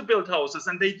 they want to build houses,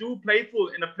 and they do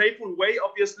in a playful way.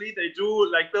 Obviously, they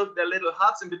do like build their little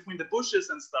huts in between the bushes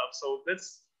and stuff. So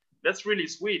that's really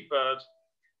sweet. But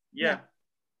yeah.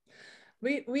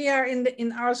 We are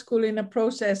in our school in a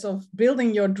process of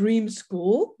building your dream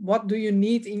school. What do you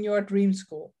need in your dream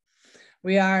school?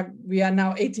 We are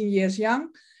now 18 years young,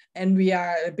 and we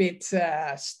are a bit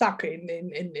stuck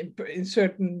in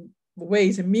certain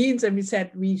ways and means. And we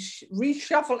said we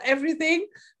reshuffle everything.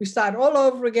 We start all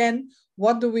over again.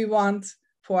 What do we want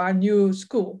for our new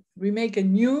school? We make a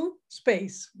new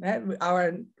space.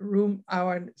 Our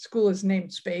school is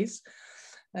named Space,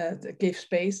 the Give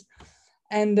Space.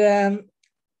 And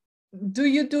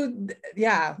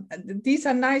these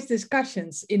are nice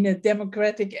discussions in a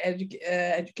democratic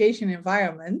education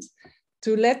environment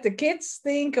to let the kids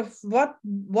think of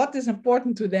what is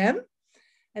important to them.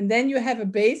 And then you have a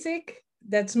basic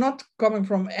that's not coming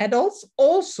from adults,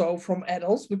 also from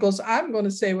adults, because I'm going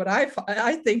to say what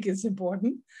I think is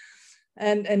important.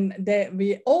 And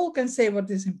we all can say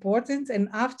what is important. And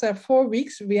after 4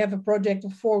 weeks, we have a project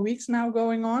of 4 weeks now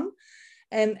going on.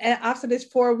 And after this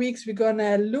 4 weeks, we're going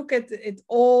to look at it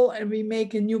all, and we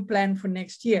make a new plan for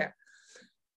next year.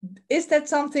 Is that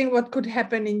something what could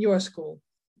happen in your school?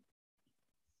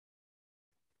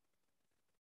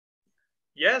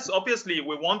 Yes, obviously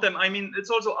we want them. I mean, it's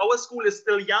also, our school is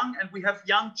still young, and we have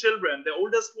young children. The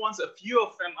oldest ones, a few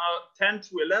of them are 10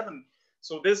 to 11.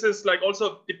 So this is like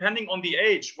also depending on the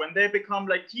age, when they become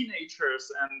like teenagers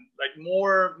and like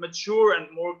more mature and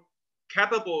more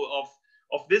capable of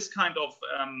this kind of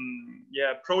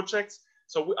projects.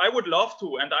 So I would love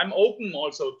to, and I'm open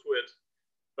also to it,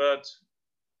 but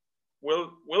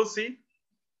we'll see.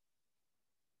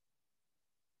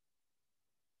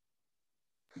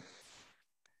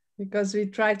 Because we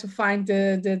try to find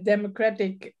the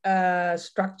democratic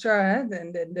structure and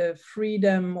the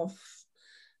freedom of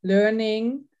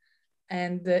learning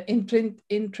and the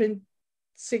intrinsic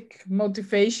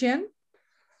motivation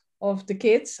of the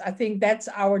kids. I think that's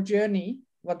our journey,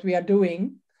 what we are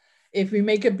doing. If we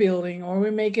make a building or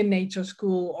we make a nature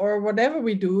school or whatever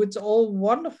we do, it's all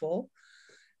wonderful.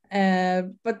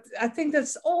 But I think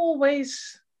that's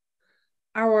always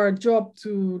our job,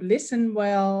 to listen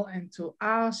well and to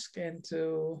ask and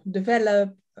to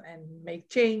develop and make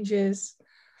changes.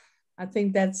 I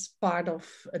think that's part of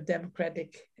a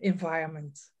democratic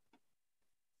environment.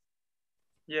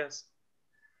 Yes.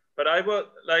 But I would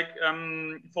like,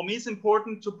 for me, it's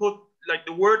important to put like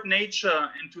the word nature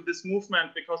into this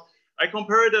movement, because I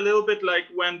compare it a little bit like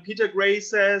when Peter Groiss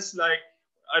says, like,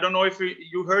 I don't know if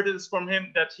you heard this from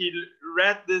him, that he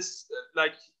read this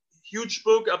like huge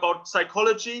book about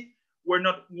psychology where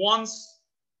not once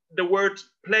the word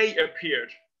play appeared.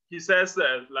 He says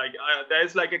that like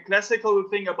there's like a classical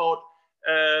thing about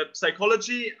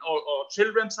psychology or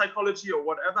children's psychology or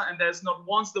whatever, and there's not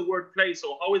once the word play.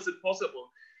 So how is it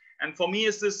possible? And for me,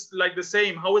 is this like the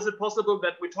same? How is it possible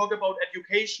that we talk about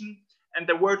education and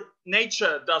the word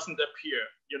nature doesn't appear?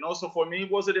 You know, so for me,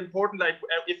 was it important, like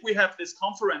if we have this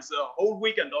conference a whole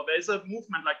weekend, or there's a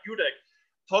movement like EUDEC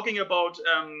talking about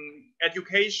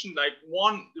education,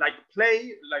 like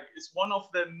play, like is one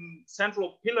of the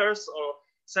central pillars or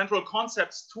central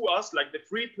concepts to us, like the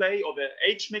free play or the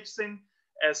age mixing,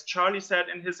 as Charlie said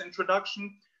in his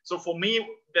introduction. So for me,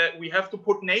 that we have to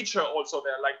put nature also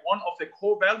there, like one of the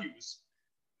core values.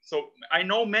 So I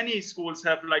know many schools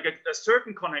have like a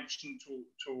certain connection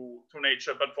to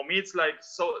nature, but for me it's like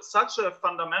such a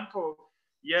fundamental,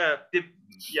 you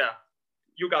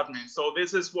got me. So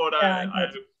this is what I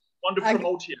want to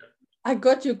promote here. I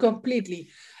got you completely.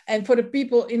 And for the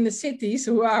people in the cities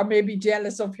who are maybe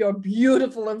jealous of your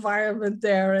beautiful environment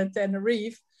there at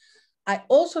Tenerife, I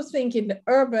also think in the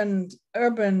urban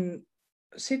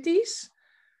cities,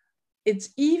 it's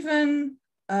even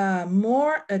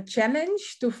more a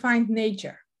challenge to find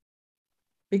nature.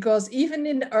 Because even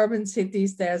in the urban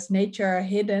cities, there's nature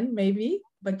hidden maybe,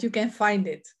 but you can find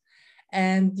it.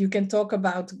 and you can talk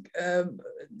about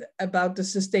the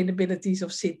sustainabilities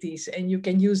of cities, and you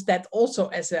can use that also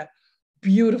as a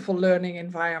beautiful learning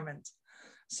environment.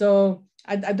 So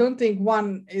I don't think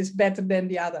one is better than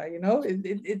the other. You know,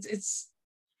 it's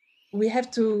we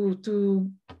have to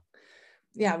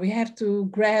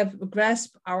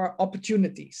grasp our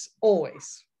opportunities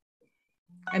always,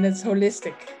 and it's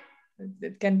holistic.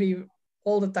 It can be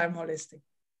all the time holistic.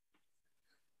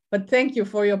 But thank you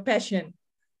for your passion.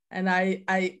 And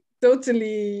I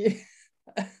totally,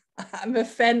 I'm a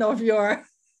fan of your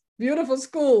beautiful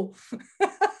school.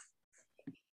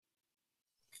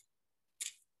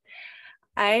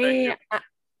 I'm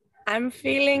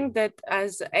feeling that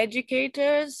as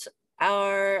educators,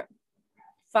 our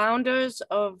founders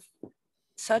of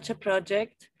such a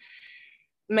project,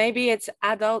 maybe it's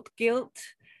adult guilt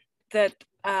that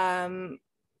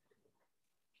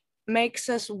makes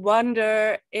us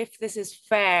wonder if this is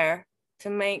fair to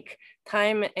make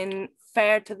time in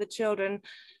fair to the children,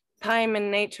 time in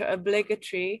nature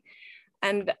obligatory.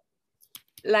 And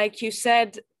like you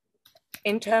said,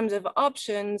 in terms of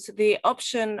options, the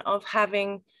option of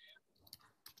having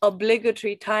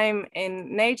obligatory time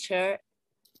in nature,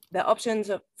 the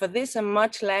options for this are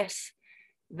much less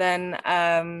than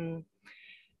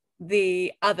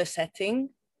the other setting,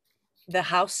 the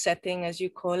house setting, as you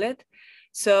call it.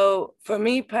 So for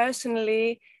me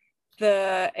personally,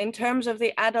 in terms of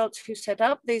the adults who set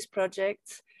up these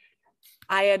projects,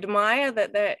 I admire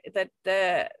that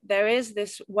there is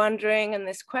this wondering and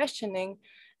this questioning.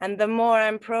 And the more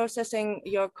I'm processing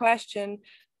your question,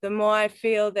 the more I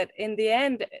feel that in the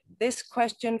end, this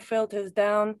question filters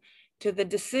down to the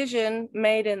decision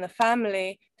made in the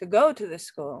family to go to the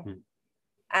school.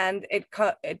 And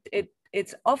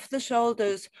it's off the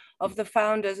shoulders of the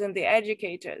founders and the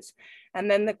educators. And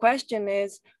then the question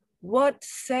is, what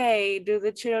say do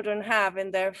the children have in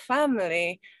their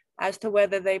family as to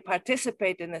whether they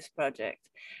participate in this project?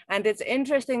 And it's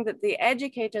interesting that the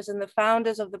educators and the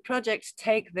founders of the projects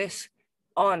take this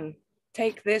on,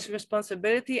 take this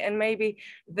responsibility, and maybe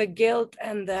the guilt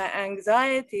and the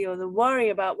anxiety or the worry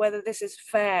about whether this is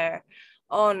fair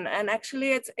on. And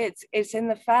actually it's in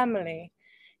the family.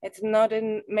 It's not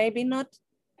in, maybe not,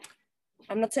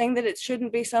 I'm not saying that it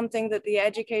shouldn't be something that the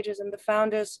educators and the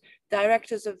founders,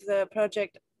 directors of the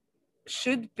project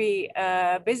should be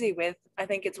busy with. I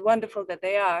think it's wonderful that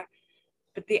they are,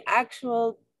 but the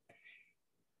actual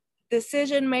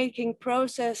decision-making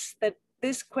process that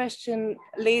this question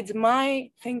leads my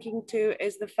thinking to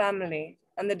is the family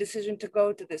and the decision to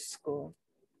go to this school.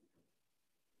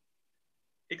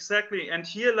 Exactly. And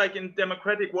here, like in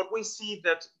democratic, what we see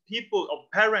that people or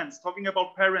parents, talking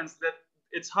about parents, that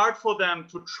it's hard for them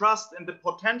to trust in the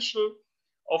potential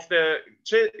of their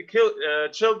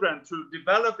children to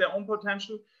develop their own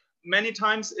potential. Many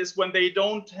times is when they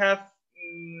don't have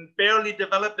barely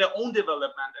developed their own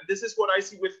development. And this is what I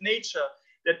see with nature,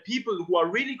 that people who are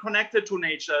really connected to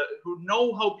nature, who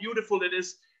know how beautiful it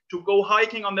is to go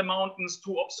hiking on the mountains,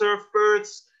 to observe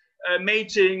birds,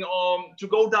 mating, or to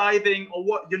go diving, or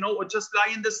what, you know, or just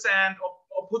lie in the sand,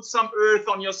 or put some earth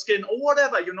on your skin, or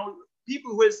whatever, you know,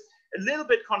 people who is a little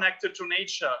bit connected to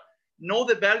nature know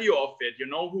the value of it, you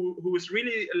know, who is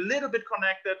really a little bit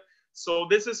connected. So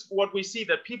this is what we see,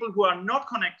 that people who are not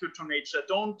connected to nature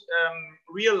don't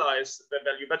realize the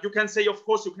value. But you can say, of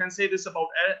course, you can say this about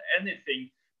anything.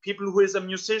 People who is a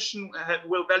musician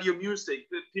will value music.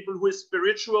 People who is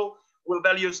spiritual will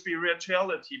value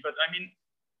spirituality. But I mean,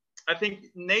 I think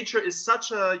nature is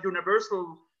such a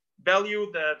universal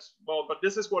value that, well, but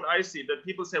this is what I see, that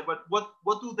people say,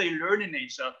 what do they learn in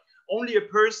nature? Only a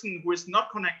person who is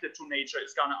not connected to nature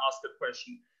is gonna ask the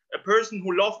question. A person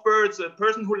who loves birds, a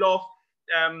person who loves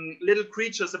little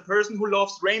creatures, a person who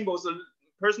loves rainbows, a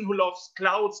person who loves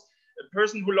clouds, a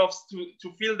person who loves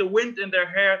to feel the wind in their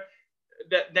hair,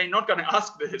 that they're not gonna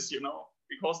ask this, you know,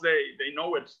 because they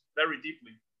know it very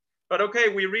deeply. But okay,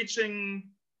 we're reaching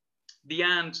the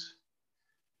end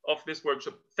of this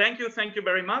workshop. Thank you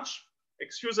very much.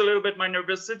 Excuse a little bit my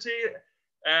nervosity,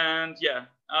 and yeah,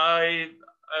 I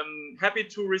am happy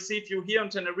to receive you here in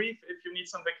Tenerife if you need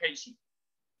some vacation.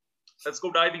 Let's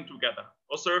go diving together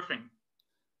or surfing.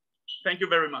 Thank you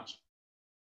very much.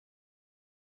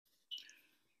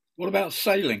 What about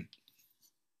sailing?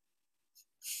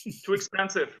 Too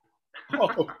expensive.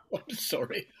 Oh,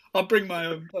 sorry. I'll bring my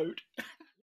own boat.